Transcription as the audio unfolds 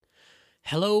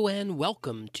Hello and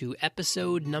welcome to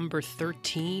episode number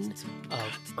 13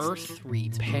 of Earth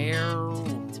Repair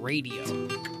Radio.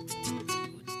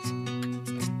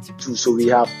 So we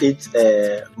have 8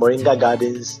 Moringa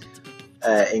gardens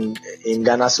in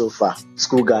Ghana so far,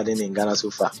 school garden in Ghana so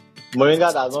far.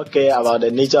 Moringa does not care about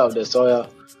the nature of the soil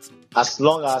as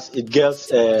long as it gets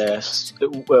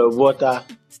water.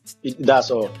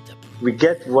 That's all. We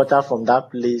get water from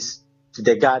that place to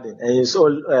the garden, and it's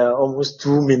almost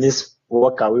 2 minutes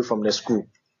walk away from the school.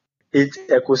 8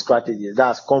 eco strategies.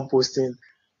 That's composting,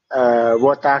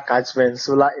 water catchment,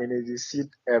 solar energy, seed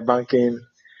banking,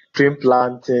 tree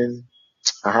planting,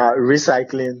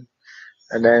 recycling,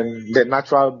 and then the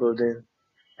natural building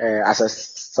as a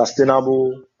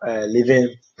sustainable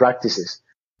living practices.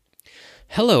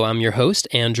 Hello, I'm your host,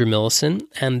 Andrew Millison,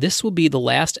 and this will be the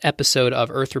last episode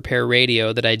of Earth Repair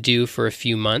Radio that I do for a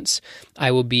few months.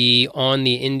 I will be on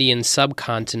the Indian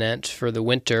subcontinent for the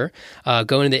winter,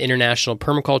 going to the International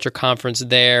Permaculture Conference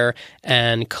there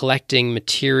and collecting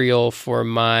material for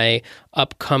my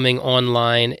upcoming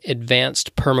online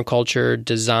Advanced Permaculture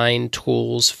Design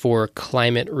Tools for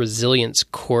Climate Resilience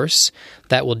course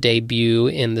that will debut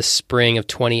in the spring of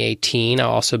 2018.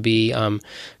 I'll also be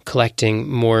collecting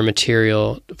more material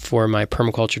for my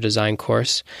permaculture design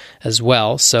course as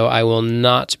well. So I will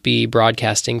not be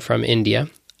broadcasting from India,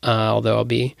 although I'll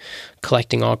be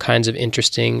collecting all kinds of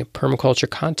interesting permaculture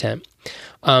content.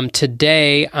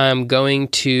 Today, I'm going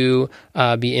to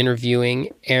be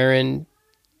interviewing Aaron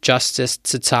Justice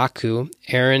Tsatsaku.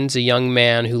 Aaron's a young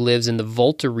man who lives in the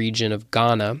Volta region of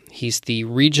Ghana. He's the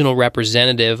regional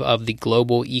representative of the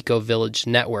Global Eco Village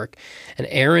Network. And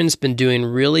Aaron's been doing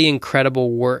really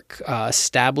incredible work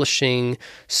establishing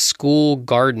school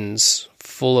gardens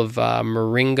full of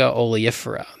Moringa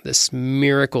oleifera, this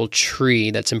miracle tree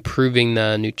that's improving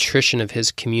the nutrition of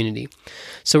his community.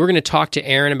 So we're going to talk to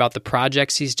Aaron about the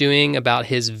projects he's doing, about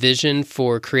his vision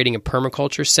for creating a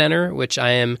permaculture center, which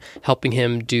I am helping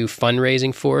him do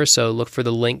fundraising for. So look for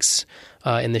the links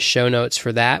in the show notes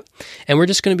for that. And we're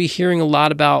just going to be hearing a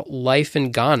lot about life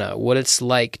in Ghana, what it's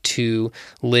like to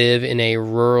live in a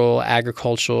rural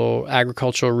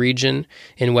agricultural region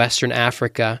in Western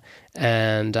Africa.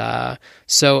 And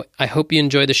so I hope you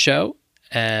enjoy the show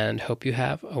and hope you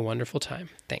have a wonderful time.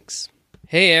 Thanks.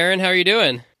 Hey, Aaron, how are you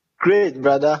doing? Great,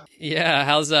 brother. Yeah,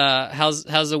 how's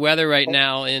the weather right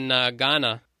now in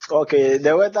Ghana? Okay,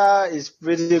 the weather is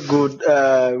pretty good.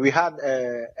 We had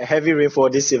a heavy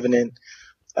rainfall this evening.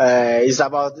 It's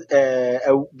about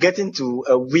getting to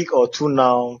a week or two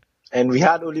now, and we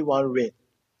had only one rain.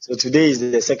 So today is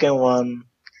the second one.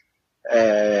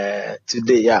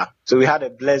 Today, yeah. So we had a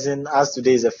blessing, as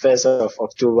today is the 1st of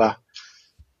October.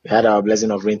 We had our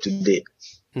blessing of rain today.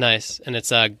 Nice. And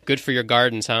it's good for your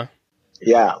gardens, huh?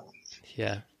 Yeah.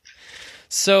 Yeah.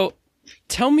 So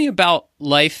tell me about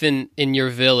life in your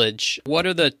village. What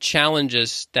are the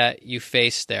challenges that you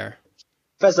face there?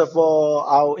 First of all,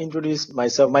 I'll introduce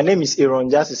myself. My name is Aaron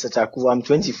Justice Tsatsaku. I'm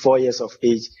 24 years of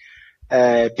age.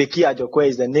 Peki Ajokwe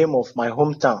is the name of my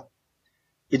hometown.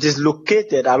 It is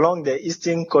located along the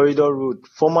Eastern Corridor Road,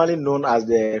 formerly known as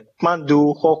the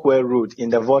Kmandu-Hokwe Road in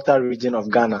the Volta region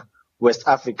of Ghana, West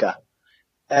Africa.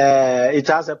 It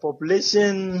has a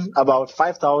population about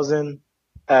 5,000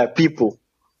 people,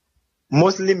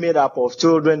 mostly made up of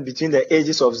children between the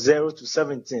ages of 0 to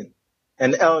 17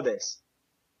 and elders.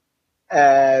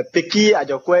 Peki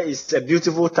Ajokwe is a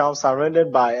beautiful town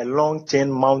surrounded by a long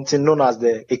chain mountain known as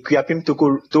the Equiapim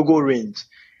Togo Range.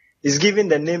 It's given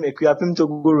the name Equiapim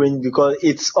Togo Range because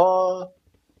it's all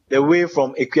the way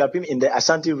from Equiapim in the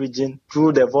Ashanti region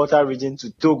through the Volta region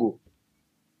to Togo.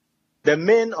 The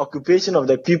main occupation of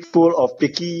the people of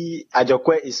Peki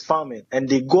Ajokwe is farming, and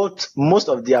they got most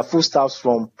of their foodstuffs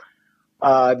from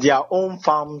their own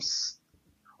farms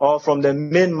or from the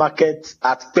main market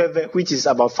at Peve, which is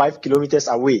about 5 kilometers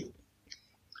away.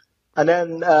 And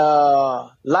then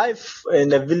life in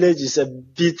the village is a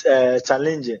bit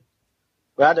challenging.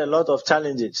 We had a lot of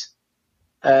challenges,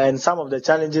 and some of the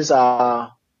challenges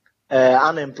are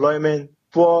unemployment,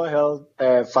 poor health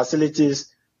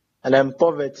facilities, and then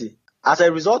poverty. As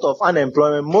a result of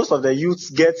unemployment, most of the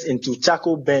youths get into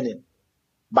charcoal burning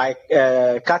by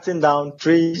cutting down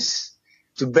trees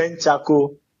to burn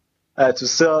charcoal to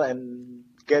sell and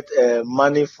get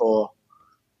money for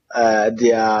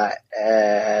their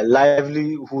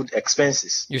livelihood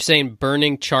expenses. You're saying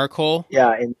burning charcoal?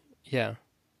 Yeah. Yeah.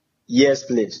 Yes,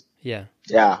 please. Yeah.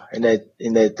 Yeah, in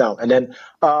the town. And then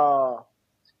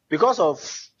because of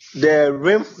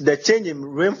the change in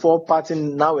rainfall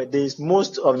pattern nowadays,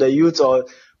 most of the youth or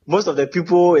most of the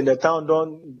people in the town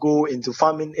don't go into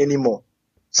farming anymore.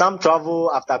 Some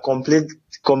travel after completing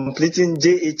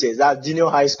JHS, that's junior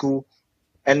high school,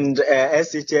 and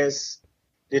SHS.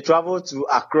 They travel to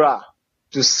Accra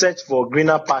to search for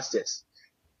greener pastures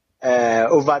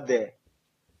over there.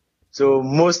 So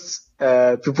most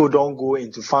people don't go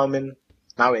into farming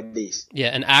nowadays. Yeah,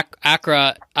 and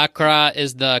Accra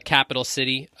is the capital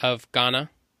city of Ghana.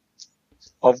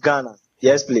 Of Ghana,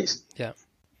 yes, please. Yeah.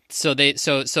 So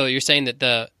you're saying that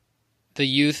the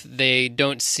youth, they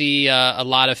don't see a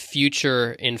lot of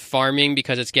future in farming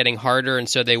because it's getting harder, and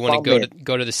so they want to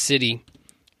go to the city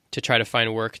to try to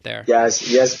find work there. Yes,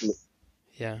 please.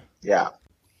 Yeah.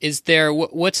 Is there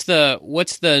what's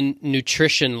the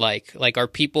nutrition like? Like, are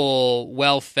people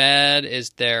well fed? Is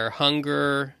there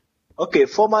hunger? Okay,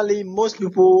 formerly most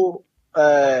people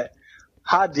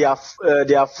had their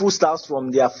foodstuffs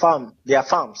from their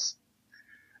farms,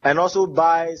 and also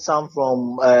buy some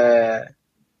from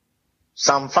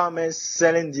some farmers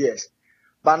selling theirs.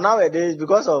 But nowadays,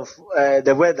 because of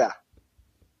the weather,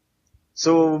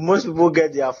 so most people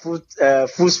get their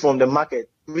foods from the market,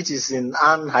 which is in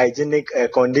unhygienic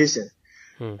condition.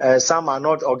 Some are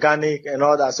not organic and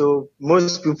all that. So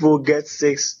most people get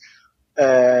sick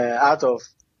out of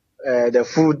the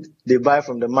food they buy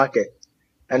from the market.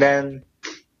 And then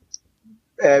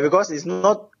because it's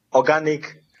not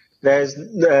organic, there's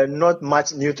not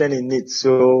much nutrient in it.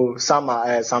 So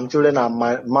some children are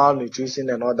malnutrition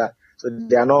and all that. So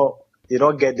they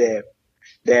don't get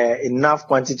the enough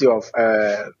quantity of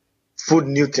food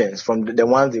nutrients from the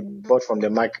ones they bought from the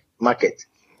market.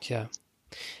 Yeah.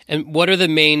 And what are the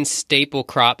main staple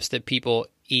crops that people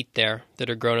eat there that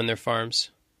are grown on their farms?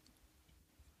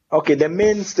 Okay, the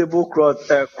main staple crops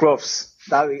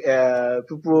that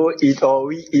people eat or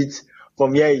we eat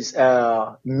from here is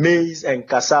maize and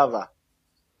cassava.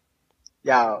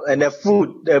 Yeah, and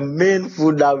the main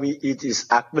food that we eat is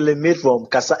actually made from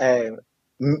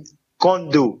corn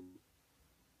dough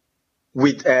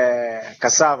with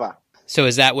cassava. So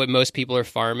is that what most people are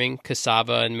farming,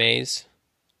 cassava and maize?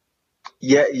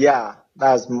 Yeah,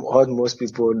 that's what most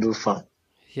people do farm.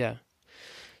 Yeah.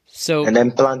 So and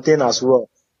then plantain as well.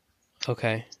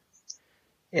 Okay.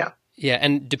 Yeah. Yeah,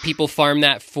 and do people farm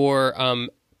that for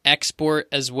export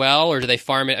as well, or do they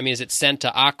farm it? I mean, is it sent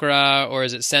to Accra, or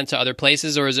is it sent to other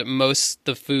places, or is it most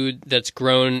the food that's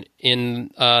grown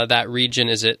in that region?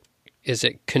 Is it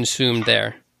consumed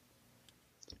there?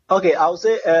 Okay, I would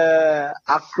say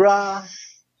Accra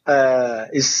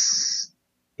is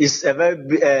a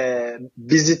very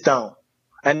busy town,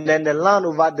 and then the land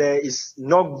over there is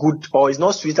not good or is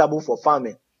not suitable for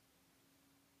farming,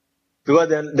 because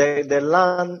the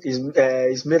land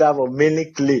is made up of mainly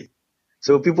clay,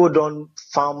 so people don't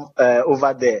farm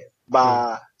over there.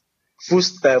 But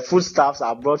foodstuffs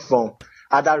are brought from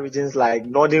other regions like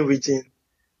northern region,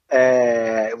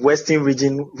 western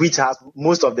region, which has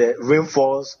most of the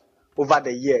rainfalls over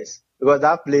the years, because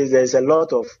that place there's a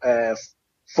lot of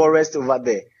forest over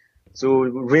there, so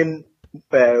rain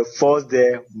falls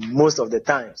there most of the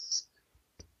times.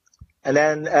 And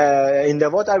then in the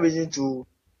water region too,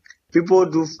 people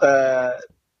do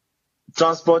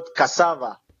transport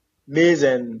cassava, maize,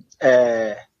 and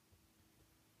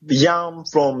yam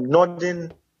from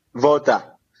northern Volta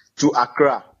to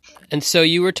Accra. And so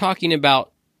you were talking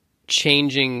about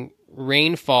changing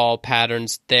rainfall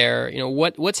patterns there. You know,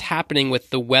 what's happening with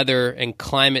the weather and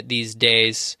climate these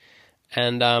days,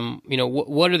 and you know,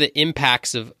 what are the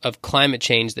impacts of climate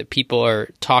change that people are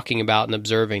talking about and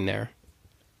observing there?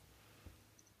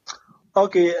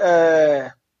 Okay,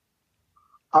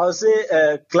 I'll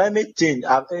say climate change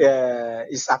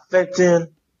is affecting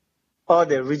all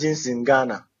the regions in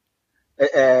Ghana.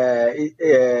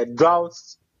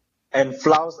 Droughts and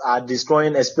floods are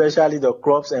destroying especially the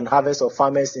crops and harvest of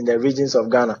farmers in the regions of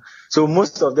Ghana. So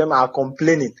most of them are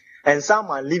complaining, and some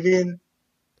are living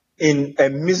in a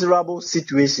miserable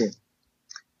situation.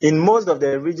 In most of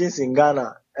the regions in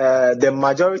Ghana, the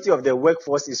majority of the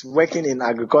workforce is working in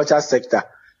agriculture sector.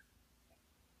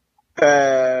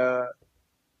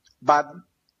 But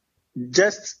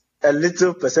just a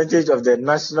little percentage of the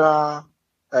national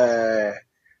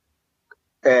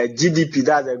GDP,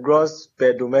 that's the gross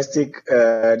per domestic,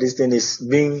 this thing is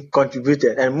being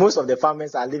contributed. And most of the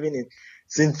farmers are living in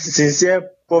sincere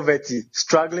poverty,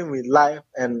 struggling with life,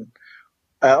 and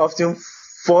often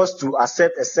forced to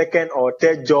accept a second or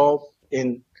third job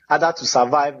in order to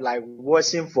survive, like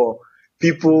washing for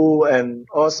people and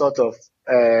all sorts of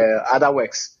other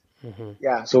works. Mm-hmm.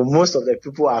 Yeah, so most of the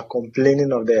people are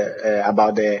complaining of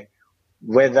about the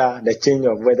weather, the change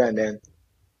of weather, and then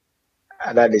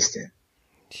other this thing.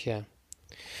 Yeah.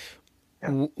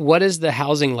 What is the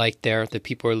housing like there that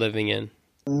people are living in?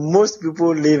 Most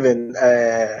people live in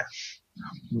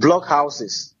block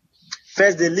houses.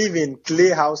 First, they live in clay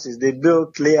houses. They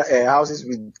build clay houses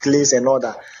with clays and all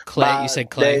that. Clay, But you said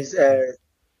clay?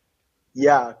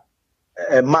 There's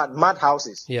mud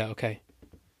houses. Yeah, okay.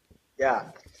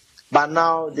 Yeah. But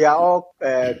now they are all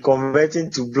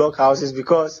converting to block houses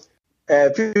because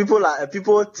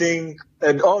people think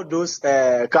all those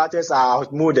cultures are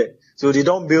outmoded, so they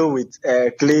don't build with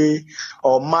clay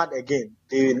or mud again.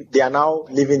 They are now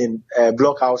living in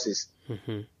block houses.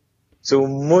 Mm-hmm. So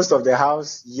most of the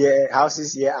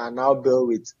houses here are now built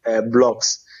with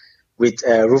blocks, with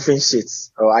roofing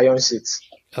sheets or iron sheets.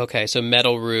 Okay, so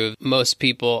metal roof. Most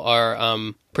people are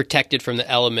protected from the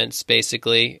elements,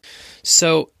 basically.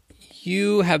 So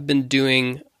you have been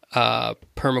doing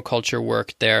permaculture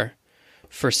work there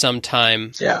for some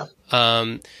time. Yeah.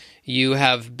 You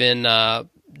have been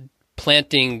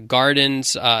planting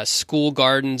gardens, school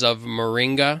gardens of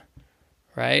Moringa,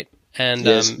 right? And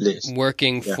yes,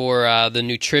 working for the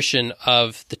nutrition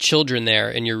of the children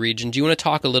there in your region. Do you want to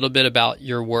talk a little bit about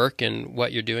your work and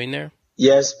what you're doing there?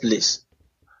 Yes, please.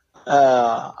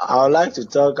 I would like to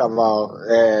talk about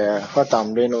what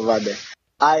I'm doing over there.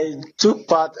 I took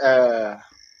part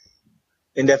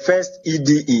in the first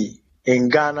EDE in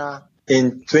Ghana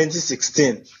in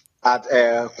 2016 at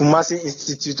Kumasi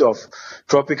Institute of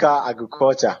Tropical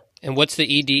Agriculture. And what's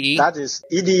the EDE? That is,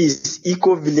 EDE is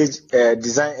Eco Village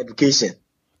Design Education.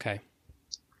 Okay.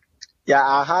 Yeah,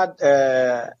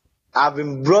 I've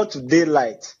been brought to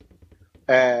daylight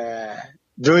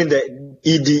during the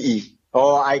EDE,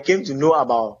 or I came to know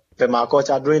about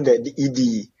permaculture during the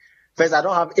EDE. First, I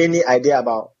don't have any idea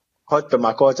about what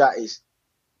permaculture is,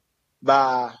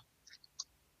 but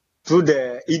through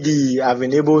the EDE, I've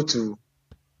been able to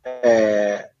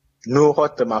know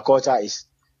what permaculture is.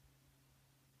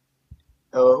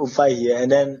 And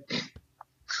then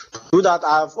through that,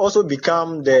 I've also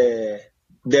become the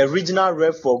regional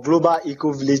rep for Global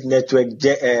Eco Village Network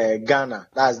Ghana.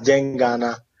 That's Gen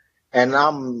Ghana, and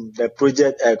I'm the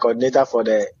project coordinator for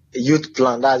the youth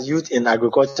plan. That's Youth in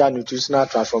Agriculture Nutritional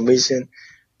Transformation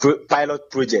Pilot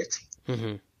Project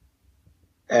in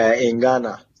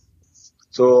Ghana.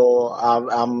 So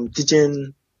I'm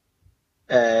teaching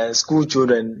school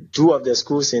children, 2 of the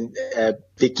schools in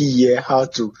Peki here, how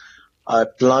to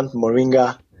plant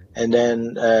moringa, and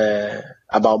then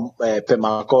about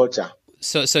permaculture.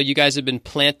 So you guys have been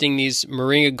planting these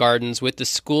moringa gardens with the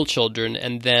school children,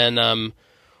 and then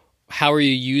how are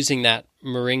you using that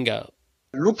moringa?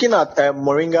 Looking at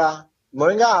moringa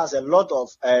has a lot of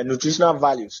nutritional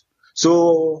values.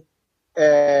 So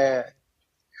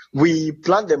we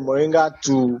plant the moringa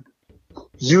to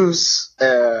use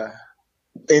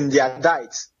in their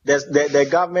diets. The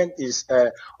government is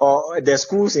or the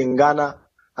schools in Ghana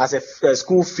has a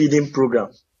school feeding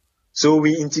program. So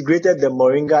we integrated the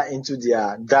moringa into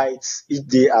their diets each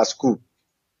day at school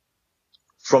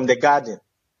from the garden,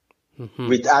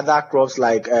 with other crops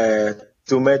like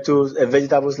tomatoes,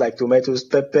 vegetables like tomatoes,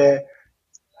 pepper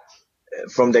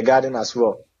from the garden as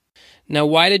well. Now,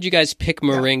 why did you guys pick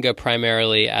moringa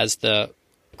primarily as the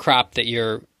crop that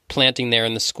you're planting there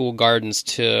in the school gardens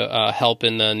to help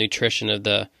in the nutrition of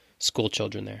the school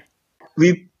children there?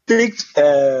 We picked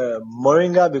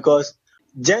moringa because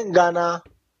Gen Ghana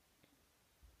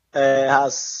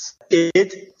has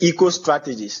 8 eco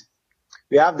strategies.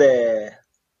 We have the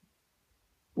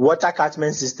water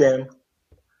catchment system,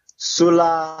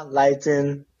 solar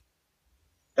lighting,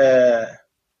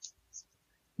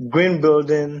 green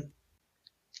building,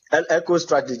 and eco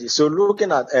strategy. So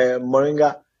looking at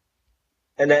moringa,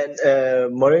 and then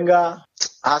moringa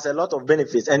has a lot of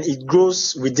benefits, and it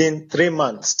grows within 3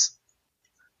 months.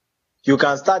 You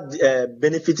can start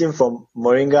benefiting from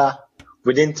moringa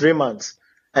within 3 months.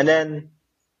 And then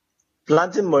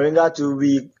planting moringa too,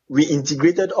 we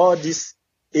integrated all these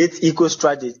 8 eco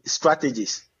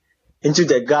strategies into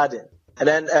the garden. And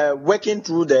then working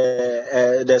through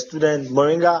the student,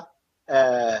 moringa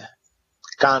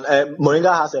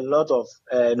has a lot of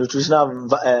nutritional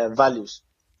values,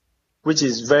 which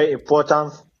is very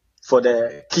important for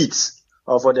the kids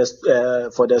or for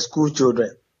the school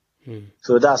children.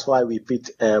 So that's why we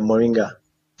picked moringa.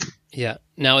 Yeah.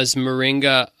 Now, is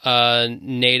moringa a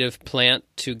native plant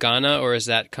to Ghana, or is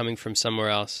that coming from somewhere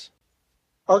else?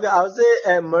 Okay, I would say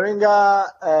moringa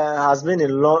has been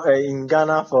in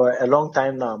Ghana for a long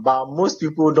time now, but most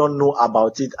people don't know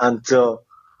about it until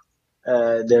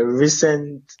the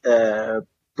recent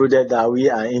project that we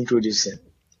are introducing,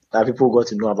 that people got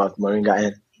to know about moringa,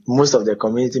 and most of the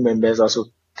community members also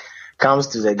comes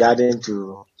to the garden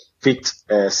to pick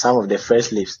some of the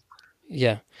fresh leaves.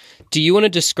 Yeah. Do you want to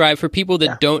describe, for people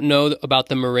that don't know about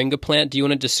the moringa plant, do you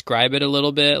want to describe it a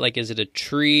little bit? Like, is it a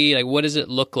tree? Like, what does it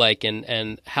look like,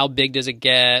 and how big does it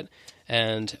get,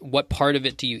 and what part of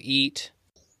it do you eat?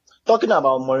 Talking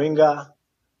about moringa,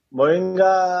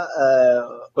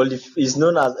 is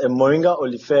known as a Moringa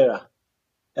oleifera.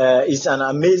 It's an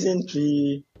amazing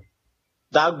tree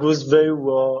that grows very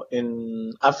well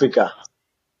in Africa.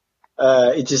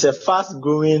 It is a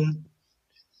fast-growing,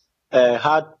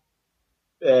 hard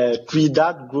tree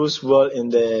that grows well in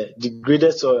the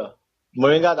degraded soil.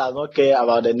 Moringa does not care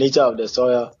about the nature of the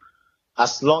soil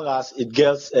as long as it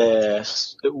gets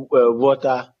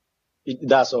water.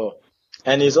 That's all.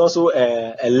 And it's also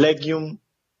a legume,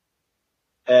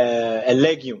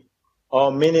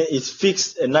 or meaning it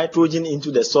fixes nitrogen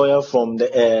into the soil from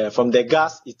the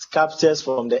gas it captures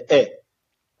from the air.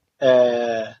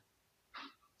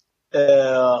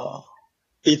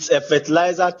 It's a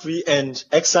fertilizer tree and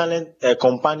excellent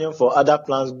companion for other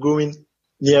plants growing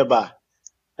nearby,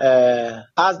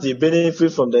 as they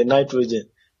benefit from the nitrogen.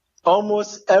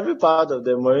 Almost every part of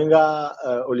the Moringa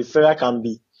oleifera can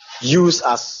be used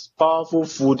as powerful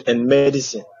food and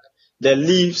medicine. The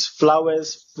leaves,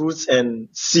 flowers, fruits, and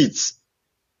seeds.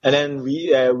 And then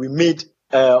we made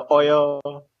oil,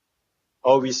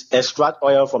 or we extract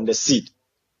oil from the seed.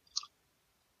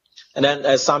 And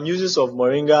then some uses of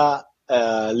Moringa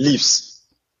leaves.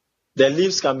 The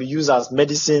leaves can be used as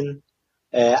medicine,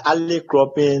 alley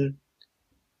cropping,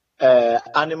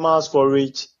 animals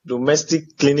forage,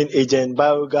 domestic cleaning agent,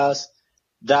 biogas,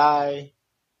 dye,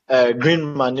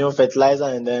 green manure, fertilizer,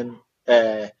 and then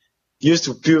used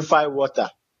to purify water.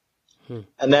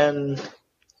 And then,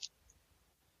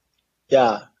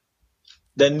 the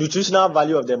nutritional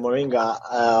value of the moringa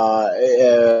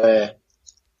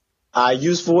are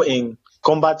useful in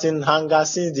combating hunger,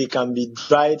 since they can be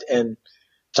dried and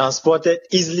transported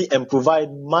easily and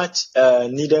provide much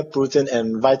needed protein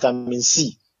and vitamin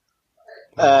C,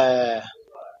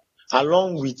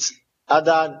 along with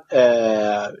other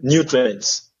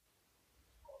nutrients,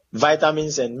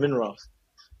 vitamins, and minerals.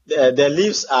 The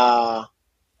leaves are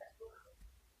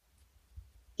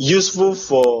useful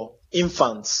for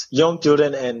infants, young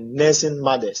children, and nursing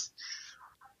mothers.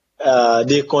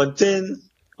 It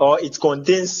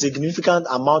contains significant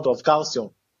amount of calcium,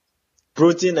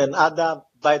 protein, and other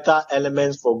vital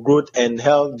elements for growth and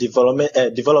health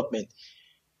development.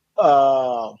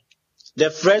 The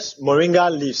fresh moringa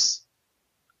leaves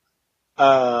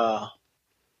are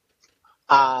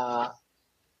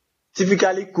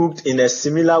typically cooked in a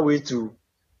similar way to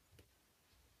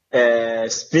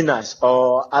spinach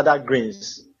or other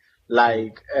greens,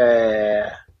 like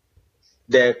the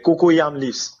cocoyam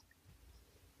leaves.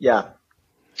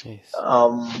 Nice.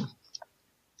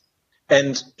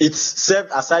 And it's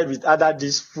served aside with other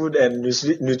dish food and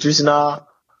nutritional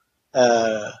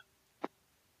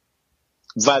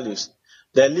values.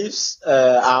 The leaves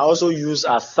are also used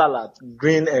as salad,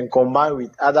 green, and combined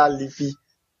with other leafy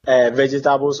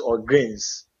vegetables or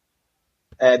grains.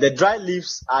 The dry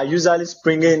leaves are usually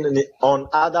sprinkled on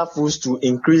other foods to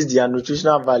increase their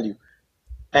nutritional value.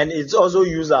 And it's also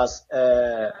used as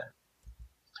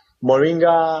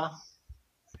moringa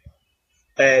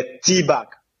tea bag,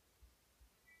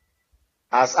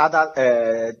 as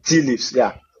other tea leaves,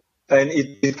 and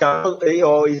it can,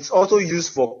 or it's also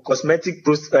used for cosmetic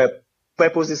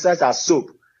purposes such as soap,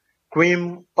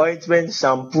 cream, ointment,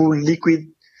 shampoo,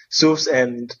 liquid soaps,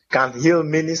 and can heal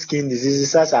many skin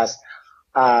diseases such as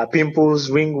pimples,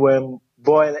 ringworm,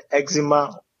 boil,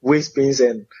 eczema, waist pains,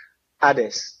 and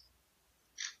others.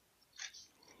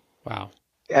 Wow.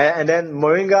 And then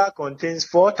moringa contains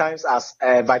 4 times as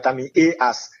vitamin A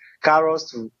as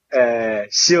carrots to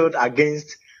shield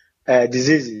against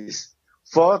diseases,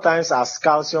 4 times as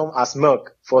calcium as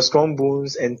milk for strong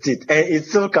bones and teeth, and it's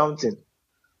still counting.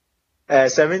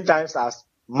 7 times as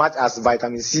much as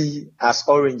vitamin C as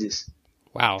oranges.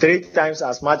 Wow. 3 times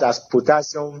as much as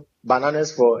potassium,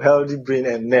 bananas for healthy brain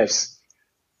and nerves.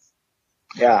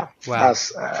 Wow.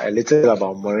 That's a little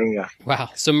about moringa.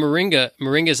 Wow. So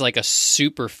moringa is like a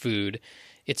superfood.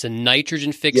 It's a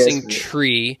nitrogen-fixing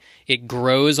tree. It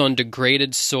grows on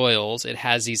degraded soils. It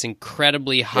has these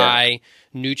incredibly high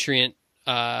nutrient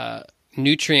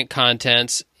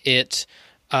contents. It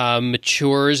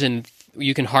matures, and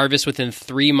you can harvest within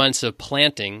 3 months of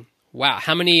planting. Wow.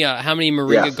 How many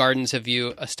moringa gardens have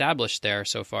you established there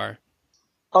so far?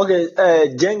 Okay,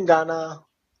 Ghana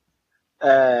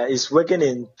is working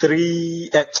in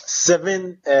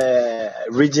 7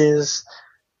 regions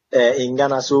in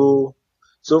Ghana.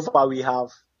 So far we have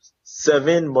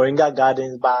 7 moringa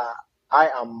gardens, but I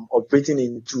am operating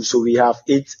in 2. So we have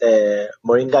 8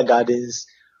 moringa gardens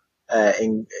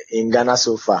in Ghana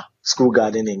so far. School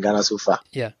garden in Ghana so far.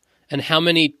 Yeah. And how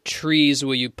many trees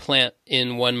will you plant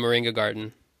in one Moringa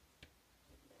garden?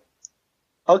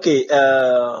 Okay,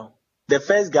 the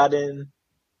first garden,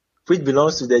 which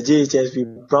belongs to the JHS,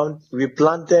 we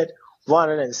planted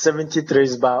 170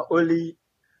 trees, but only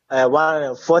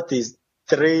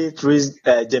 143 trees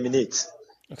germinate.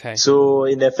 Okay. So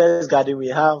in the first garden, we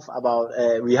have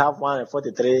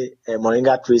 143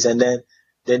 Moringa trees, and then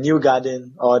the new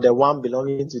garden, or the one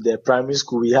belonging to the primary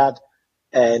school, we had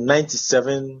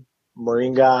 97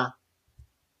 Moringa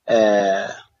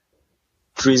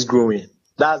trees growing.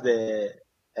 That's the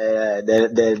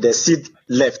seed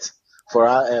left for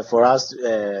us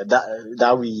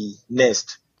that we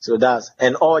nest. So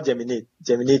and all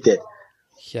germinated.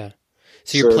 Yeah.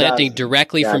 So you're planting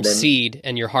directly from seed,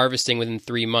 and you're harvesting within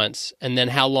 3 months. And then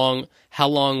how long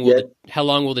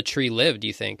will the tree live, do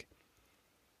you think?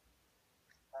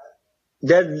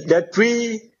 The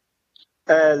tree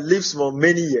lives for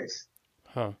many years.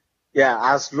 Huh. Yeah,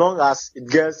 as long as it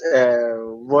gets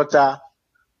water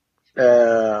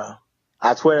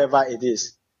at wherever it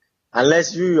is.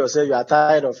 Unless you yourself you are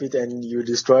tired of it and you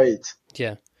destroy it.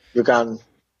 Yeah. You can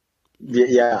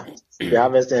you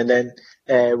harvest, and then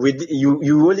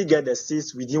you only get the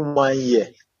seeds within 1 year.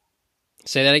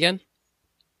 Say that again?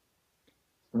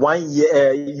 1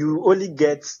 year, you only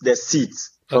get the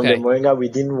seeds from the Moringa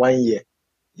within 1 year.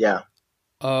 Yeah.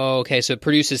 Oh, okay. So it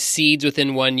produces seeds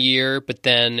within 1 year, but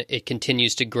then it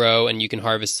continues to grow, and you can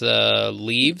harvest the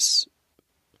leaves.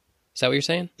 Is that what you're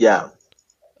saying? Yeah.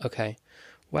 Okay.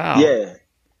 Wow. Yeah.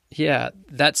 Yeah.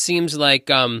 That seems like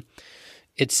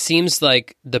it seems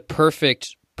like the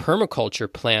perfect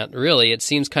permaculture plant. Really, it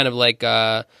seems kind of like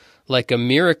a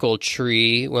miracle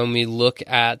tree when we look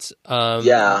at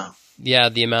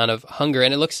the amount of hunger.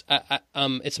 And it looks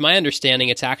it's my understanding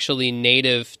it's actually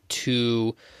native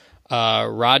to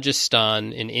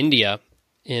Rajasthan in India,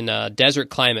 in a desert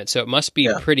climate, so it must be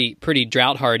pretty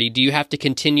drought hardy. Do you have to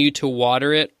continue to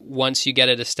water it once you get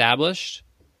it established?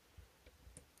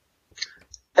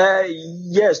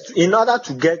 Yes, in order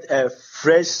to get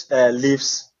fresh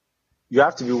leaves, you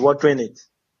have to be watering it.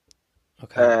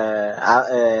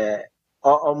 Okay.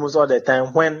 Almost all the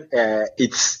time when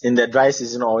it's in the dry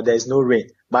season or there's no rain.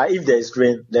 But if there's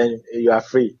rain, then you are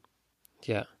free.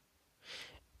 Yeah.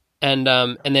 And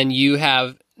then you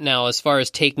have, now as far as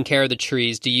taking care of the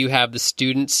trees, do you have the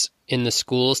students in the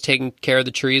schools taking care of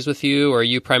the trees with you, or are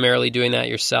you primarily doing that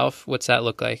yourself? What's that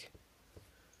look like?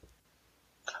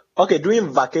 Okay,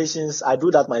 during vacations, I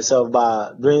do that myself,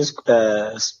 but during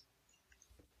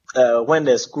when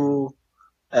the school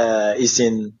is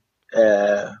in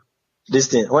this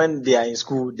thing, when they are in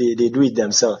school, they do it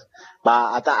themselves.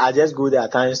 But I just go there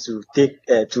at times to take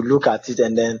to look at it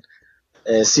and then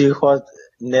see what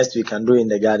next we can do in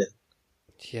the garden.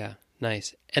 Yeah,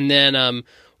 nice. And then are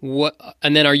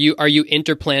you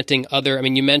interplanting other? I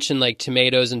mean, you mentioned like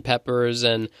tomatoes and peppers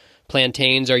and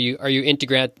plantains. Are you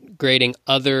integrating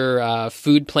other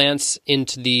food plants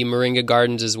into the Moringa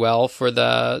gardens as well for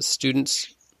the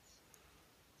students?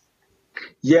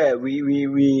 Yeah,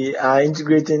 we are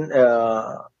integrating.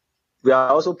 We are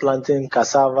also planting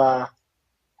cassava,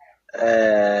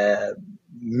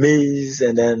 maize,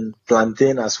 and then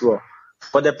plantain as well.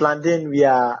 For the plantain, we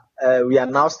are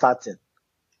now starting.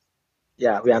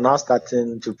 Yeah, we are now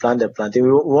starting to plant the plantain.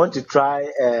 We want to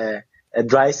try a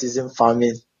dry season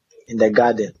farming in the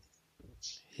garden.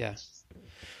 Yeah.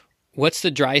 What's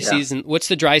the dry season? What's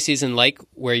the dry season like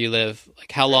where you live? Like,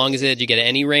 how long is it? Do you get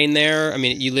any rain there? I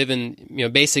mean, you live in,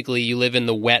 basically you live in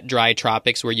the wet, dry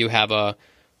tropics where you have a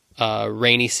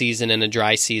rainy season and a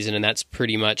dry season, and that's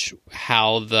pretty much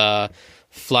how the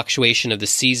fluctuation of the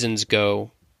seasons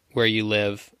go where you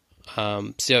live.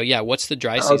 So yeah, what's the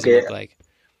dry season look like?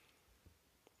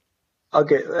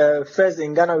 Okay, first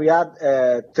in Ghana we had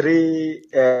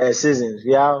 3 seasons.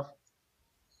 We have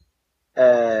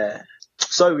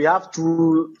we have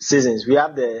 2 seasons. We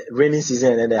have the rainy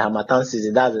season and then the Harmattan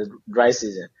season. That's the dry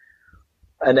season.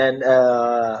 And then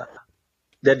the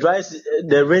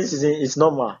rain season is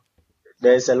normal.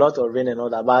 There's a lot of rain and all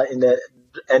that. But in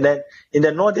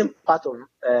the northern part of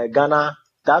Ghana,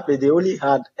 they only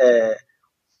had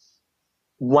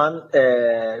one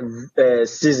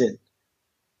season.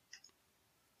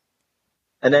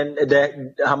 And then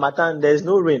the Harmattan, there's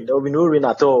no rain. There will be no rain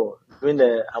at all during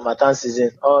the Harmattan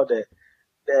season. All the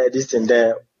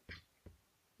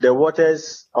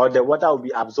waters or the water will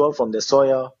be absorbed from the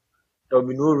soil. There will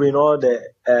be no rain. All the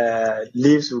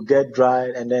leaves will get dry,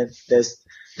 and then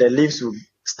the leaves will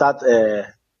start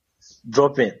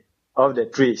dropping off the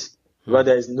trees because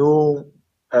there is no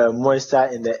moisture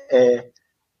in the air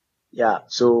Yeah,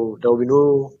 so there will be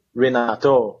no rain at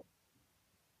all.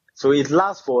 So it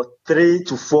lasts for 3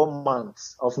 to 4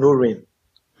 months of no rain.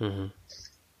 Mm-hmm.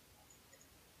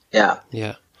 Yeah.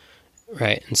 Yeah.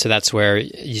 Right. And so that's where,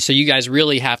 you guys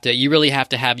really have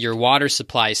to have your water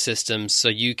supply system so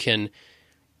you can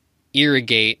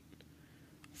irrigate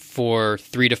for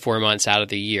 3 to 4 months out of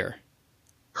the year.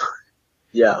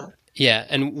 Yeah. Yeah.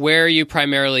 And where are you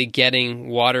primarily getting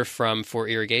water from for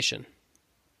irrigation?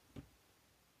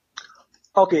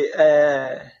 Okay.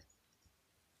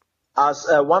 As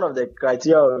one of the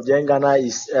criteria of Ghana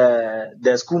is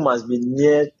the school must be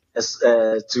near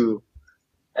to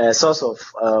a source of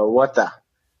water.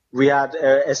 We had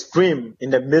a stream in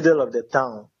the middle of the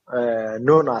town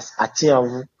known as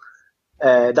Atiavu.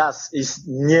 Is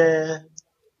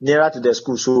nearer to the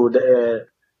school, so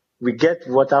we get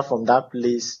water from that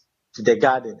place to the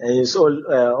garden, and it's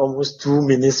almost 2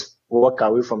 minutes walk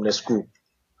away from the school.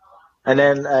 And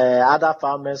then other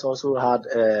farmers also had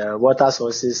water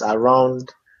sources around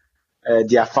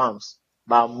their farms,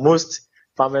 but most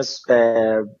farmers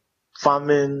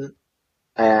farming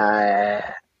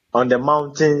on the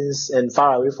mountains and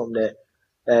far away from the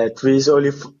trees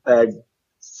only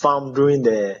farm during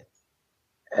the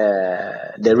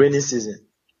rainy season.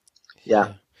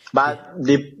 Yeah. But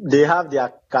they have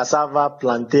their cassava,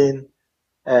 plantain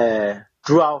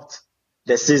throughout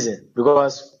the season,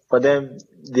 because for them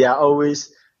they are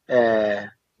always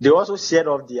they also shed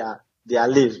off their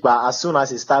leaves, but as soon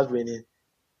as it starts raining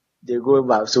they go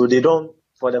back. So they don't,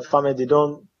 for the farmers, they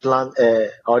don't plant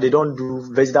or they don't do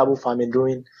vegetable farming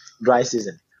during dry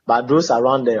season, but those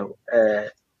around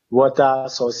the water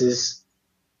sources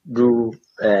do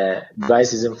dry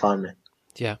season farming.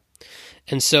 Yeah.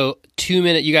 And so 2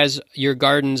 minutes, you guys, your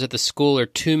gardens at the school are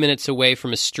 2 minutes away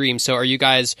from a stream. So are you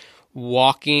guys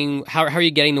walking? How are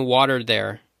you getting the water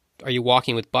there? Are you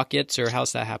walking with buckets, or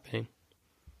how's that happening?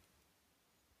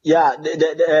 Yeah,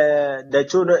 the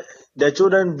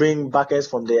children bring buckets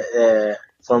from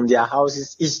their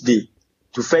houses each day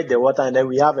to fetch the water, and then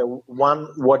we have one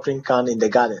watering can in the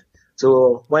garden.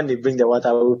 So when they bring the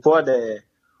water, we pour the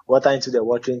water into the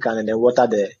watering can and then water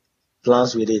the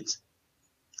plants with it.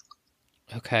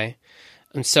 Okay.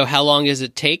 And so how long does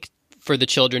it take for the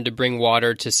children to bring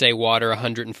water to, say, water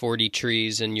 140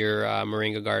 trees in your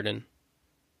Moringa garden?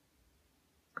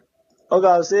 Okay,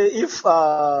 I'll say if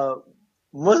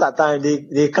most of the time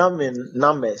they come in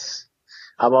numbers,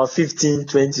 about 15,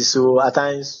 20. So at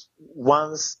times,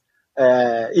 once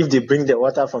if they bring the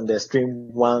water from the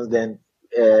stream once, then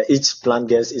each plant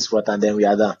gets its water, and then we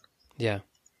are done. Yeah.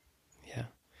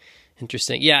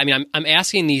 Interesting. Yeah, I mean, I'm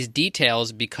asking these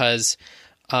details because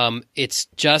it's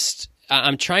just,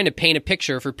 I'm trying to paint a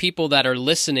picture for people that are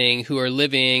listening who are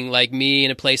living like me in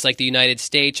a place like the United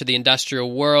States or the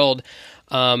industrial world.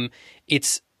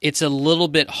 It's a little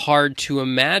bit hard to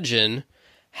imagine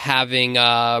having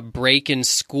a break in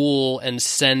school and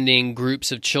sending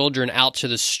groups of children out to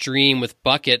the stream with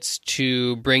buckets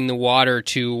to bring the water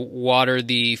to water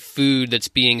the food that's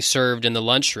being served in the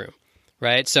lunchroom.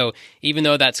 Right. So even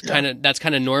though that's kind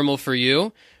of normal for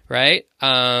you, right?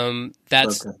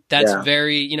 That's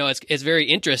very, it's very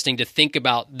interesting to think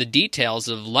about the details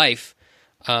of life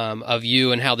of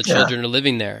you and how the children are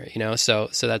living there. So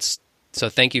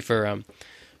thank you for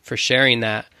sharing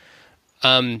that.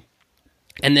 And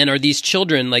then are these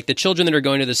children, like the children that are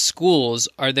going to the schools,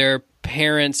 are their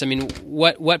parents? I mean,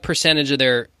 what percentage of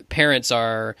their parents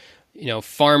are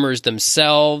farmers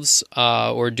themselves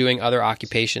or doing other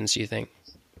occupations, do you think?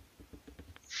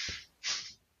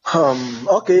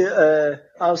 Okay,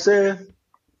 I'll say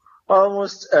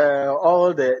almost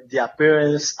all their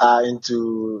parents are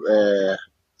into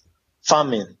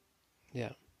farming.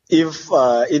 Yeah. If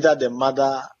either the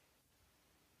mother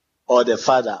or the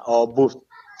father or both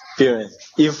parents,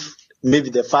 if maybe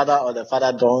the father or the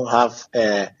father don't have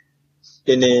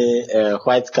any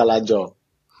white collar job,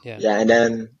 and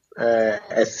then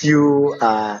a few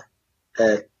are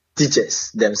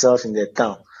teachers themselves in the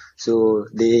town, so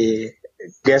they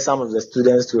get some of the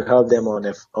students to help them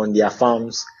on their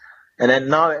farms. And then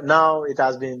now it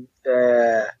has been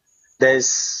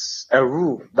there's a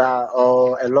rule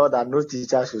or a law that no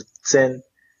teacher should send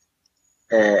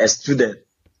a student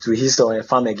to his or her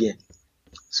farm again.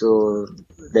 So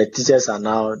the teachers are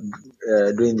now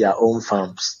doing their own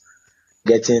farms,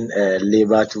 getting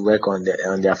labor to work on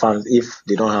their farms if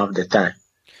they don't have the time.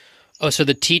 Oh, so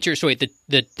the teachers, so wait,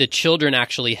 the children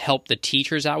actually help the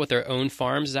teachers out with their own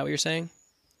farms? Is that what you're saying?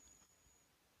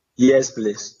 Yes,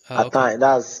 please. Oh, okay.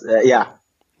 That's yeah.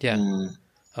 Yeah.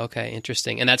 Okay,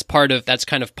 interesting. And that's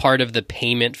kind of part of the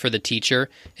payment for the teacher,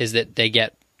 is that they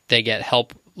get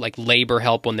help, like labor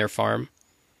help on their farm.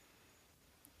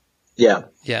 Yeah.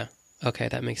 Yeah. Okay,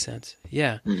 that makes sense.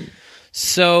 Yeah. Mm.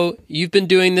 So you've been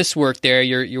doing this work there.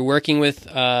 You're working with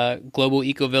Global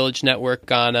Eco Village Network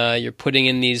Ghana. You're putting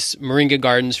in these Moringa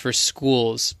gardens for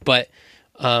schools. But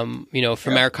from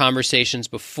our conversations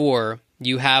before,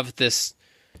 you have this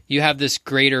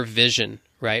greater vision,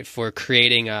 right, for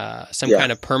creating some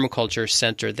kind of permaculture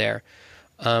center there.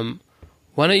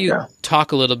 Why don't you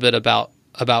talk a little bit about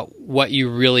what you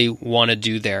really want to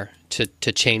do there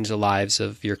to change the lives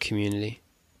of your community?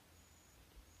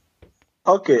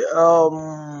 Okay.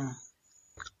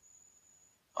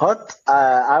 What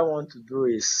I want to do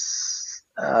is,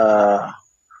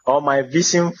 or my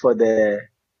vision for the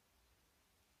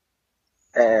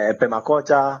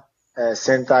permaculture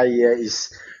center here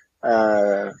is,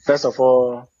 first of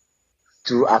all,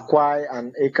 to acquire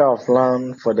an acre of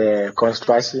land for the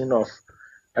construction of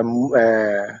a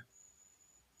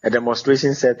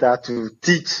demonstration center to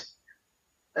teach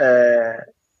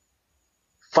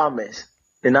farmers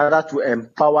in order to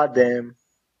empower them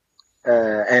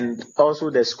and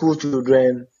also the school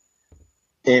children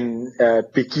in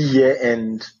Pekiye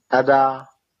and other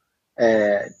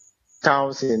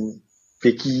towns in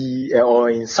Peki or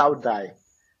in South Dai,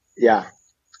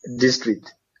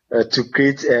 district, to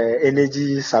create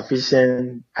energy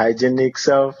sufficient, hygienic,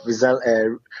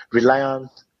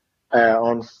 self-reliant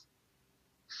on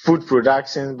food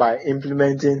production by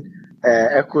implementing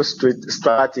eco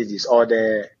strategies or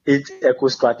the 8 eco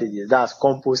strategies. That's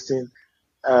composting,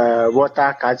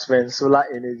 water catchment, solar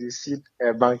energy, seed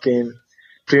banking,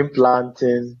 tree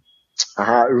planting,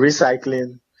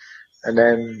 recycling, and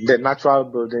then the natural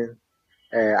building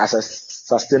as a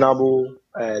sustainable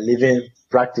living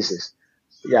practices.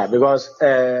 Yeah, because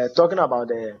talking about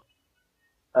the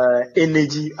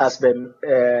energy aspect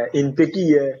in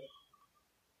Pekiye,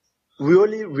 we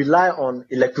only rely on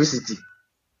electricity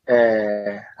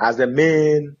as the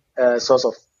main source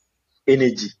of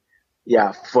energy.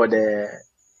 Yeah, for the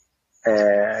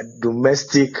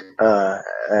domestic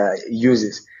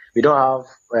uses. We don't have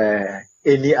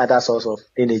any other source of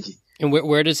energy. And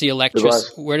where does the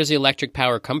electric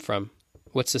power come from?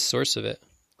 What's the source of it?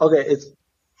 Okay,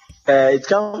 it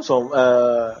comes from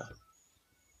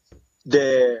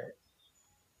the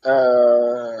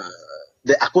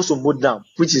Akosombo Dam,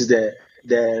 which is the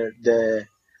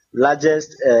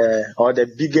largest or the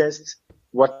biggest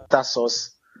water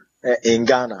source in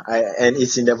Ghana, and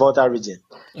it's in the Volta region.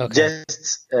 Okay.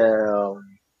 Just a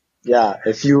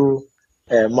few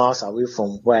miles away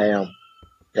from where I am.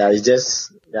 Yeah, it's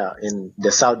just in the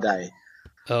South Dai.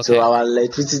 Okay. So our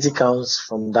electricity comes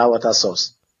from that water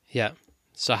source. Yeah.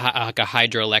 So like a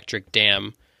hydroelectric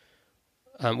dam.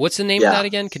 What's the name of that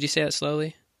again? Could you say that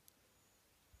slowly?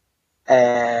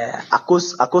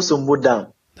 Akosombo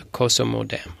Dam. The Kosomo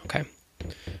Dam. Okay.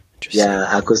 Interesting.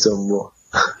 Yeah, Akosombo.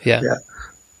 Yeah.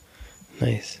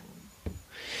 Nice.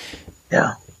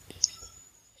 Yeah.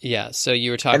 Yeah. So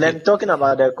you were talking. And then talking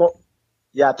about the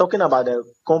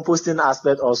composting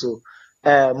aspect also.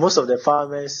 Most of the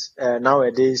farmers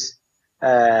nowadays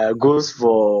goes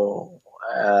for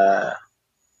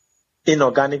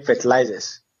inorganic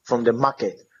fertilizers from the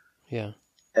market. Yeah.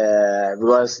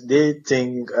 Because they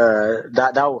think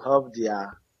that will help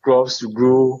their crops to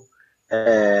grow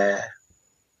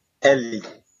early,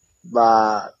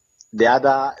 but they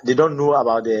don't know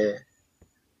about the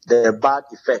bad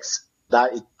effects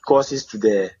that it causes to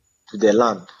the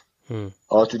land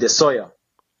or to the soil,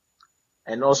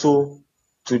 and also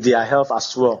to their health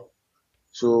as well.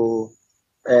 So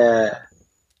I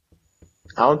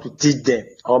want to teach them,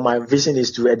 or my vision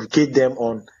is to educate them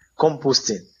on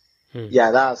composting.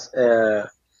 Yeah, that's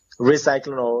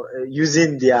recycling or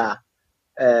using their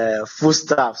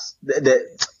foodstuffs,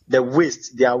 the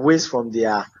waste, their waste from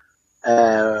their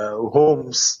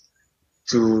homes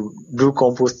to do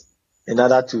compost in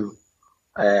order to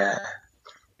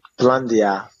plant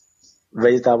their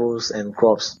vegetables and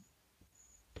crops.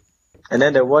 And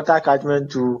then the water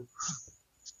catchment to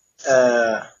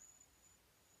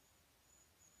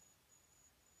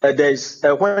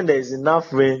when there is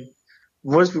enough rain,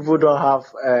 most people don't have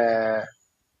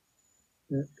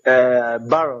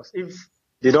barrels. If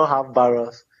they don't have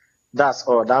barrels, that's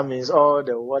all. That means all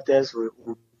the waters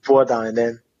will pour down, and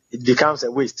then it becomes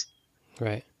a waste.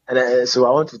 Right. And so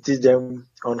I want to teach them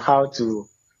on how to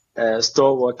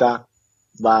store water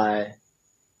by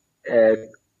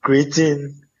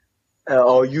creating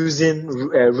or using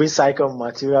recycled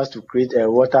materials to create a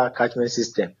water catchment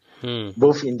system,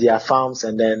 both in their farms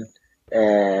and then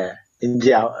in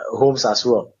their homes as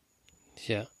well.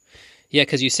 Yeah. Yeah,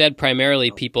 because you said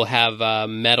primarily people have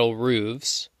metal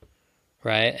roofs,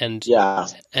 right? Yeah.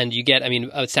 And you get, I mean,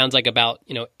 it sounds like about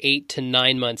 8 to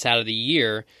 9 months out of the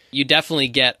year, you definitely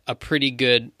get a pretty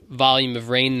good volume of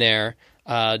rain there.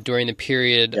 During the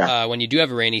period when you do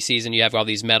have a rainy season, you have all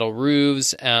these metal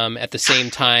roofs. At the same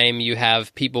time, you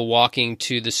have people walking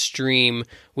to the stream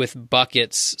with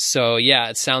buckets. So yeah,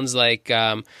 it sounds like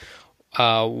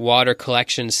water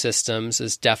collection systems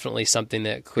is definitely something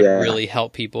that could really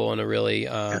help people on a really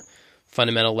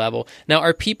fundamental level. Now,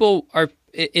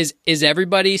 is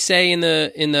everybody, say, in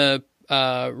the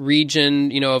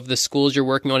region, of the schools you're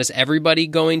working on, is everybody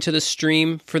going to the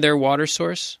stream for their water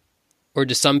source? Or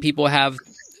do some people have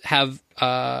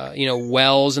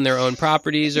wells in their own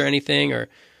properties or anything? Or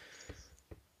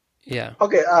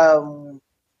Okay.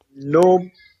 No.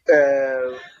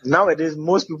 Nowadays,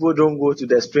 most people don't go to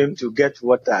the stream to get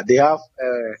water. They have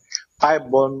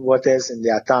pipe-borne waters in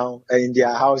their town, in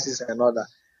their houses, and all that.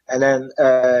 And then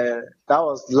that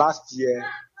was last year.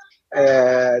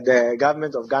 The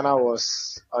government of Ghana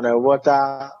was on a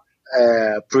water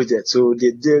project, so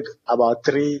they did about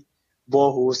 3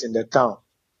 boreholes in the town.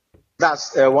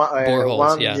 That's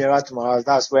one nearer to my house.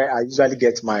 That's where I usually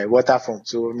get my water from.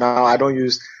 So now I don't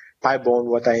use pipe-borne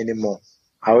water anymore.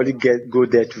 I only go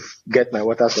there to get my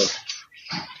water source.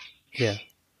 Yeah.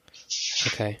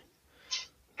 Okay.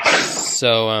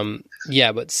 So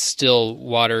but still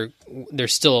water.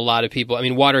 There's still a lot of people. I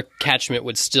mean, water catchment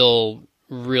would still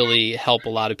really help a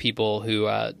lot of people who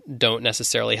don't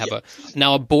necessarily have a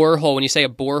borehole. When you say a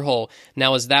borehole,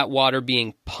 now is that water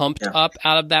being pumped up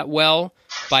out of that well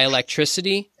by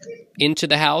electricity into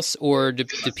the house, or do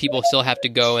people still have to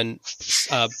go and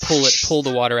pull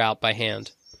the water out by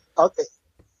hand? Okay,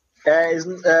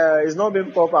 it's not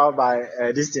being pumped out by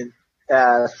this thing.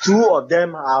 2 of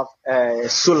them have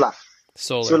solar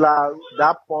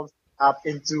that pumps up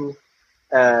into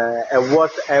a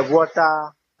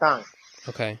water tank.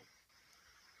 Okay.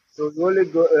 So you only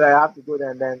have to go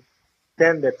there and then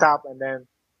turn the tap and then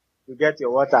you get your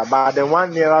water. But the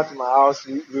one nearer to my house,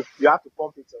 you have to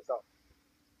pump it yourself.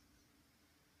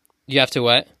 You have to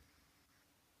what?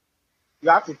 You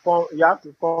have to pump it. You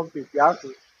have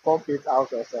to pump it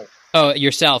out yourself. Oh,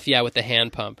 yourself, yeah, with the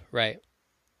hand pump, right?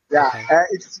 Yeah, okay.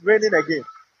 It's raining again.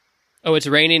 Oh, it's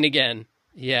raining again.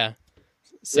 Yeah.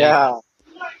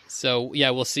 So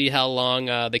yeah, we'll see how long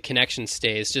the connection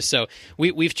stays. Just so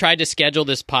we've tried to schedule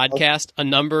this podcast a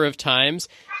number of times,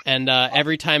 and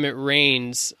every time it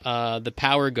rains, the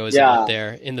power goes out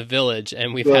there in the village,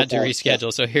 and we've had to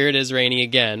reschedule. So here it is raining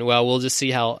again. Well, we'll just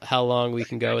see how long we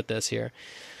can go with this here.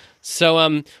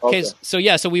 So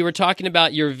so we were talking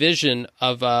about your vision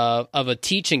of a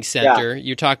teaching center.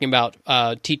 You're talking about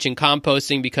teaching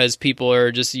composting because people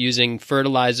are just using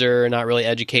fertilizer and not really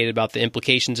educated about the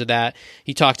implications of that.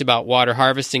 You talked about water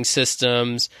harvesting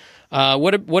systems.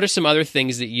 What are some other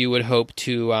things that you would hope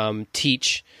to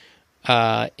teach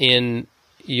in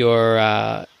your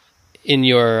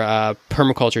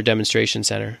permaculture demonstration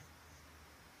center?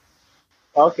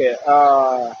 Okay.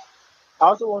 I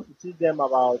also want to teach them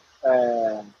about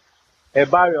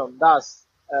herbarium. That's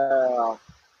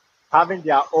having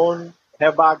their own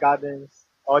herbal gardens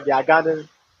or their garden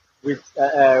with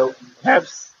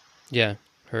herbs. Yeah,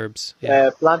 herbs.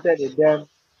 Yeah. Planted in them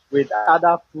with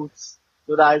other fruits,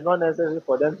 so that it's not necessary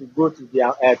for them to go to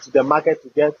the market to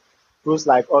get fruits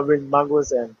like orange,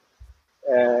 mangoes, and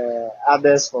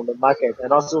others from the market,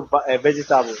 and also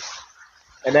vegetables,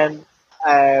 and then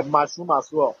mushroom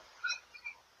as well.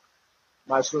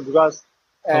 Mushroom, because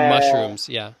mushrooms,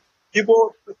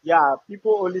 people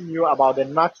only knew about the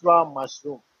natural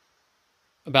mushroom.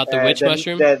 About the which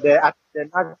mushroom? The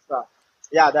natural,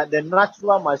 the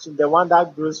natural mushroom, the one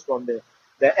that grows from the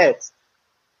earth,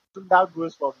 that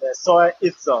grows from the soil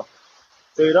itself.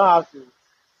 So you don't have to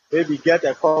maybe get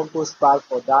a compost bag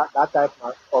for that type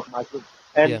of mushroom,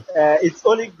 and it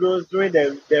only grows during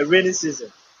the rainy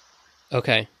season.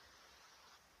 Okay.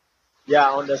 Yeah,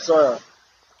 on the soil.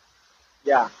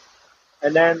 Yeah,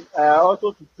 and then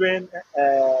also to train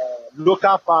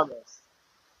local farmers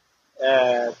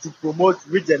to promote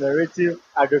regenerative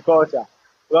agriculture,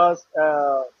 because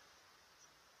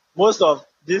most of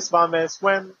these farmers,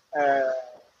 when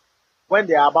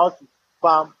they are about to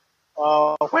farm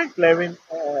or when clearing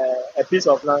a piece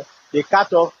of land, they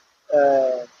cut off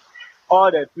all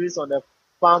the trees on the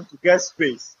farm to get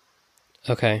space.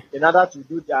 Okay. In order to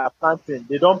do their planting,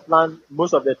 they don't plant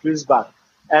most of the trees back.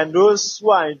 And those who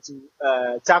are into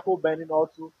charcoal burning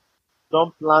also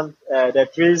don't plant the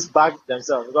trees back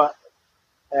themselves. Because,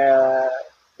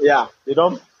 they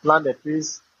don't plant the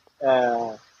trees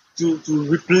to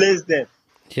replace them.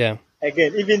 Yeah.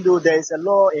 Again, even though there is a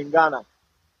law in Ghana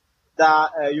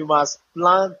that you must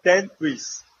plant 10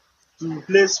 trees to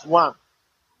replace one.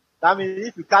 That means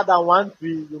if you cut down one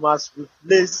tree, you must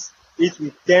replace it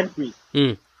with 10 trees.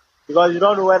 Because you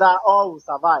don't know whether all will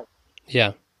survive.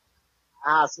 Yeah.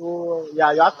 So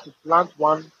yeah, you have to plant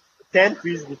 10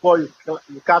 trees before you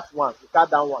cut one, you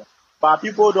cut down one. But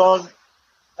people don't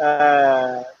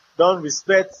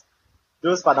respect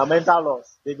those fundamental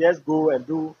laws. They just go and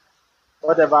do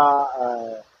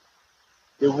whatever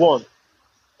they want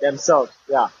themselves.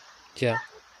 Yeah. Yeah.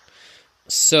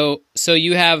 So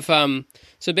you have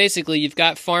so basically you've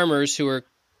got farmers who are,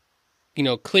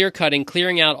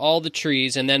 clearing out all the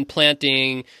trees and then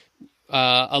planting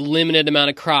a limited amount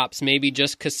of crops, maybe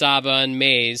just cassava and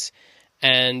maize,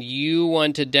 and you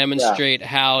want to demonstrate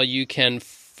how you can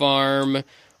farm,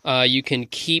 you can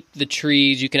keep the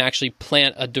trees, you can actually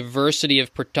plant a diversity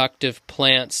of productive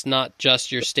plants, not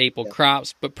just your staple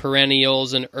crops, but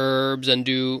perennials and herbs, and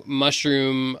do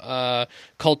mushroom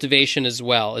cultivation as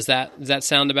well. Does that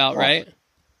sound about right?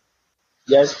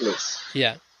 Yes, please.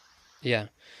 Yeah.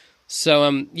 So,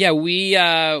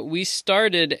 we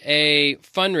started a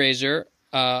fundraiser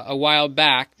a while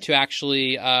back to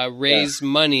actually raise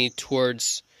money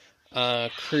towards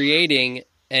creating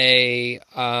a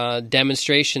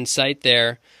demonstration site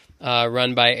there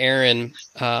run by Aaron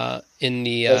in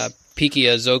the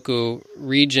Pikia Zoku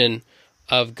region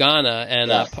of Ghana.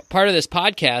 And part of this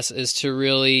podcast is to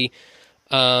really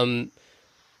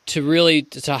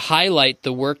to highlight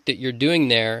the work that you're doing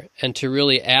there, and to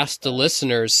really ask the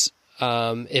listeners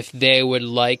if they would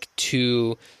like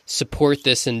to support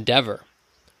this endeavor,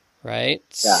 right?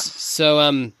 Yeah.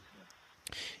 So,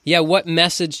 what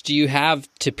message do you have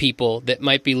to people that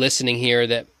might be listening here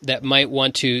that might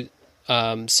want to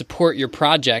support your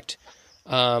project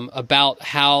about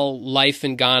how life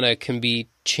in Ghana can be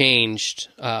changed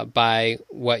by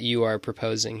what you are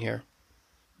proposing here?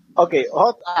 Okay,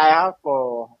 what I have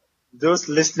for those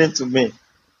listening to me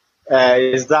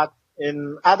is that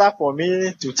in order for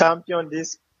me to champion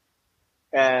this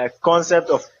concept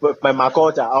of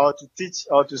permaculture, or to teach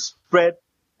or to spread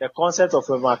the concept of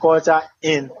permaculture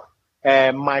in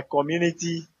my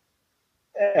community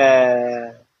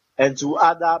and to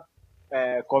other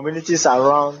communities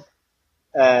around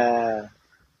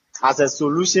as a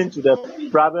solution to the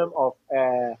problem of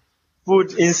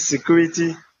food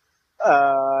insecurity,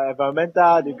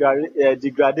 environmental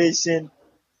degradation,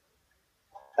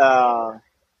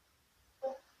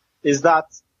 is that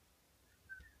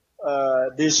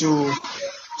they should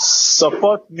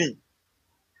support me.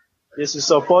 They should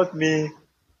support me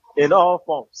in all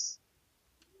forms.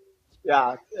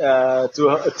 Yeah, in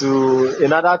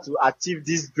order to achieve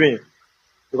this dream,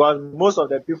 because most of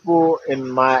the people in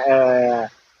my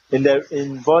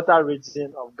in Volta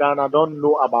region of Ghana don't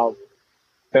know about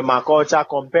permaculture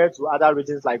compared to other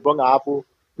regions like Bonga-Apo,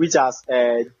 which has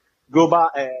global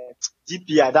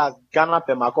GPI, that's Ghana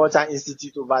Permaculture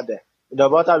Institute over there. In the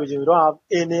Volta region, we don't have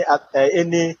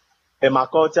any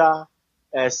permaculture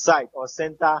site or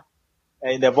center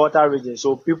in the Volta region,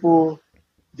 so people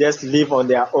just live on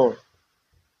their own.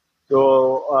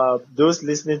 So those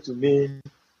listening to me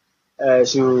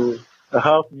should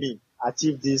help me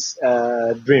achieve this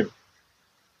dream.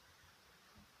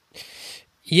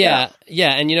 Yeah,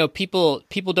 and people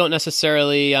don't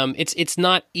necessarily. It's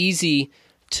not easy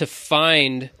to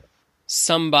find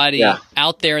somebody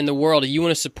out there in the world you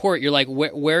want to support. You're like,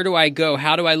 where do I go?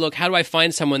 How do I look? How do I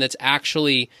find someone that's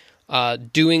actually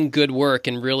doing good work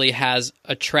and really has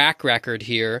a track record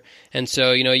here? And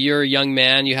so, you're a young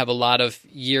man. You have a lot of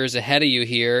years ahead of you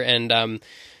here, and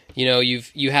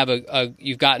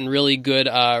you've gotten really good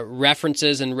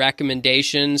references and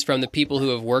recommendations from the people who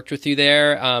have worked with you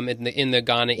there in the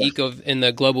Ghana in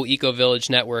the Global Eco Village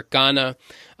Network Ghana.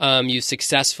 You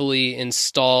successfully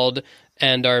installed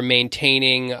and are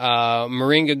maintaining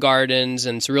Moringa gardens,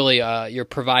 and it's really you're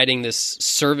providing this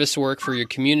service work for your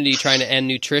community, trying to end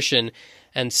nutrition.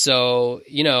 And so,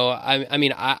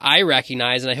 I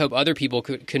recognize, and I hope other people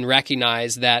can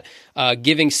recognize that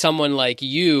giving someone like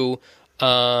you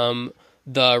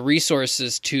the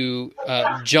resources to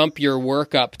jump your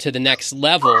work up to the next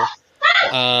level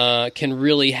can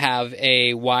really have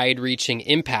a wide-reaching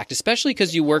impact, especially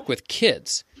because you work with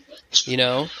kids,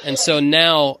 And so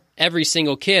now every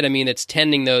single kid, it's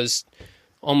tending those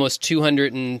almost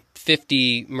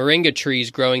 250 moringa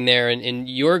trees growing there in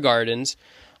your gardens.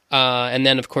 And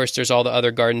then, of course, there's all the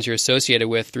other gardens you're associated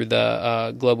with through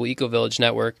the Global Eco Village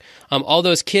Network. All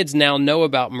those kids now know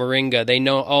about moringa. They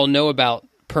all know about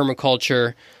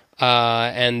permaculture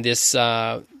and this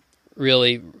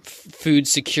really food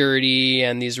security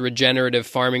and these regenerative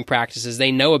farming practices.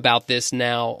 They know about this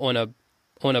now on a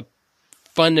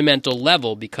fundamental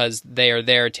level because they are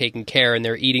there taking care and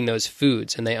they're eating those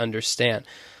foods and they understand.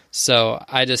 So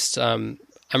I just I'm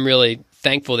really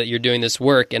thankful that you're doing this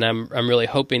work, and I'm really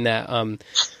hoping that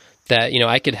that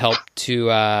I could help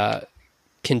to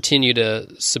continue to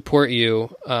support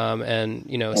you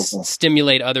and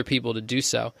stimulate other people to do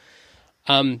so.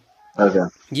 Okay.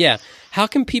 Yeah. How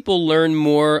can people learn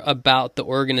more about the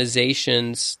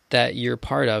organizations that you're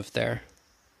part of there?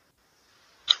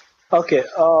 Okay.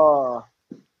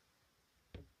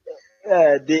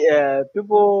 The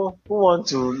people who want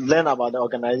to learn about the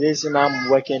organization I'm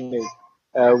working with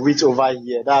over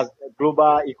here, that's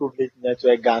Global Eco-Village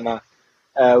Network Ghana.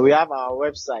 We have our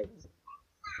website.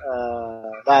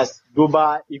 That's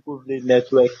Global Eco-Village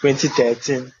Network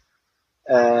 2013.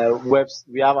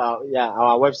 We have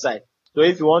our website. So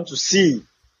if you want to see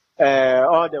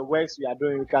all the works we are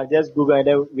doing, you can just Google, and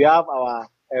then we have our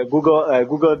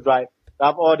Google Drive. We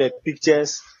have all the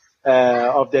pictures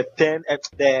of the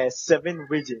 7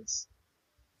 regions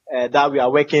that we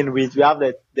are working with. We have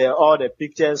all the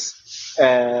pictures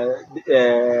of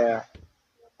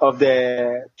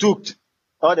the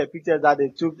all the pictures that they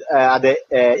took at the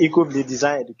Eco-Village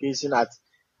Design Education at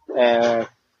the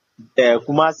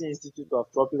Kumasi Institute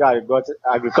of Tropical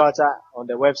Agriculture on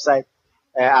the website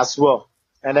as well.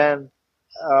 And then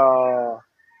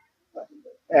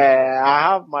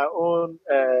I have my own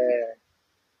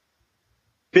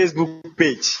Facebook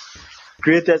page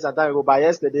created some time ago, but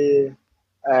yesterday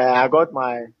I got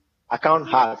my account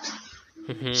hacked.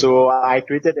 Mm-hmm. So I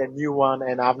created a new one,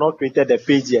 and I have not created the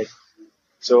page yet.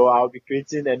 So I'll be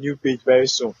creating a new page very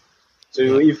soon.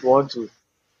 So if you want to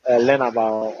learn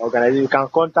about organization, you can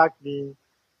contact me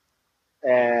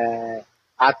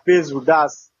at Facebook.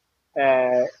 That's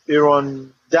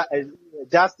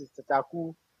Justice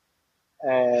Tsatsaku,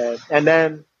 and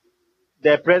then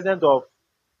the president of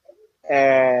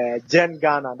Gen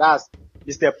Ghana, that's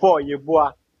Mr. Paul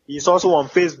Yeboah. He's also on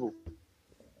Facebook.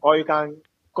 Or you can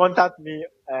contact me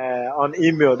on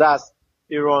email. That's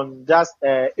Aaron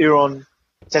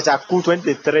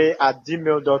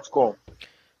Tsatsaku23@gmail.com.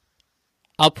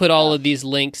 I'll put all of these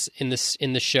links in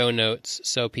the show notes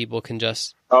so people can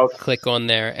just click on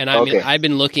there. And I've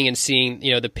been looking and seeing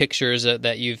the pictures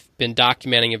that you've been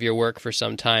documenting of your work for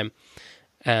some time,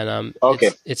 and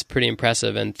it's pretty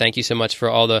impressive. And thank you so much for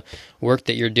all the work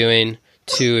that you're doing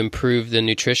to improve the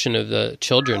nutrition of the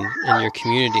children in your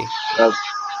community.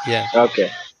 Yeah.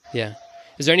 Okay. Yeah.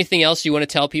 Is there anything else you want to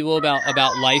tell people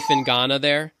about life in Ghana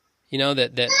there?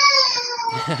 That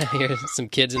here's some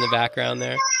kids in the background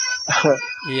there.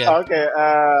 Yeah. Okay.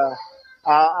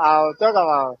 I'll talk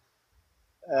about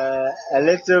a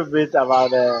little bit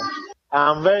about.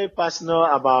 I'm very passionate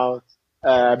about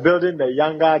building the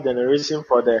younger generation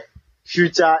for the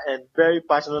future, and very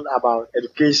passionate about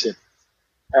education.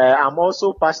 I'm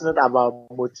also passionate about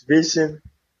motivating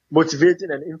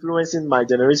and influencing my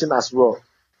generation as well.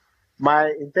 My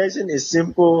intention is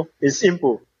simple.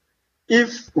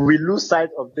 If we lose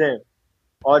sight of them,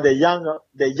 or the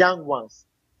young ones,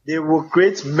 they will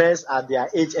create mess at their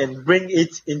age and bring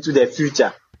it into the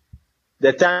future.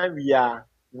 The time we are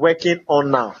working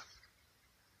on now.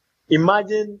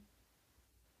 Imagine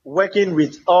working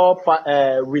with all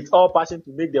passion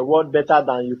to make the world better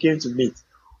than you came to meet,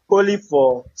 only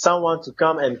for someone to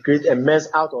come and create a mess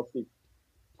out of it.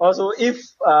 Also, if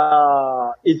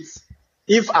our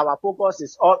focus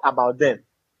is all about them,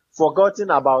 forgetting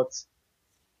about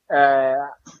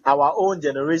our own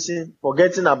generation,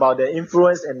 forgetting about the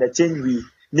influence and the change we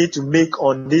need to make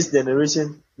on this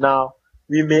generation now,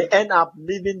 we may end up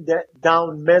leaving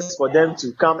down mess for them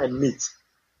to come and meet.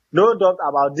 No doubt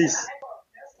about this.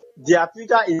 Their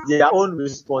future is their own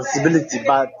responsibility,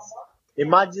 but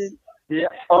imagine they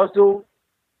are also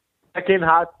working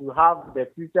hard to have the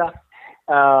future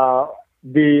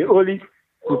be only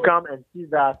to come and see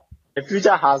that the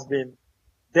future has been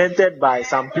dented by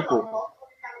some people.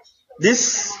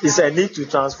 This is a need to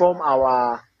transform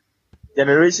our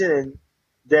generation, and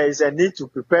there is a need to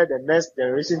prepare the next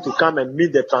generation to come and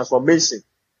meet the transformation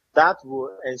that will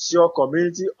ensure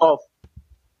community of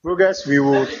progress we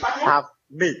would have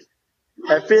made.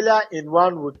 A failure in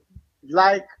one would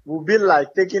be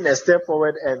like taking a step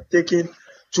forward and taking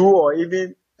 2 or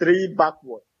even 3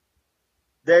 backward.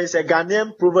 There is a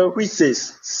Ghanaian proverb which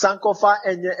says, Sankofa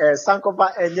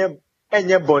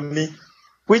enye boni,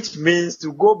 which means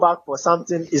to go back for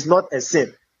something is not a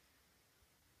sin.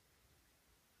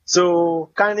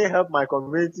 So kindly help my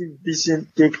community vision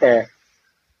take a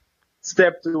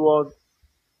step towards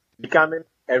becoming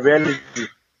a reality.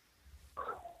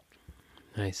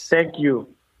 Nice. Thank you.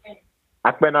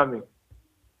 Akpenami.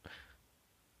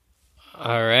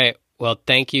 All right. Well,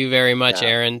 thank you very much, Yeah.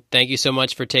 Aaron. Thank you so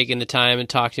much for taking the time and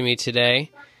talking to me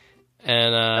today.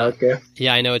 And Okay.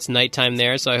 yeah, I know it's nighttime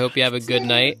there, so I hope you have a good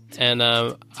night. And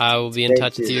I will be in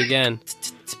touch with you again.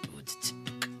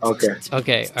 Okay.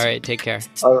 Okay. All right. Take care.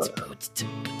 All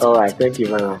right. Thank you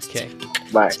very much. Okay.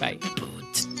 Bye. Bye.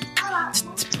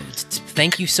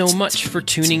 Thank you so much for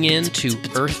tuning in to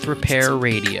Earth Repair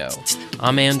Radio.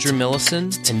 I'm Andrew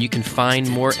Millison, and you can find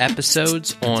more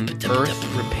episodes on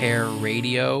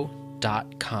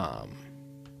earthrepairradio.com.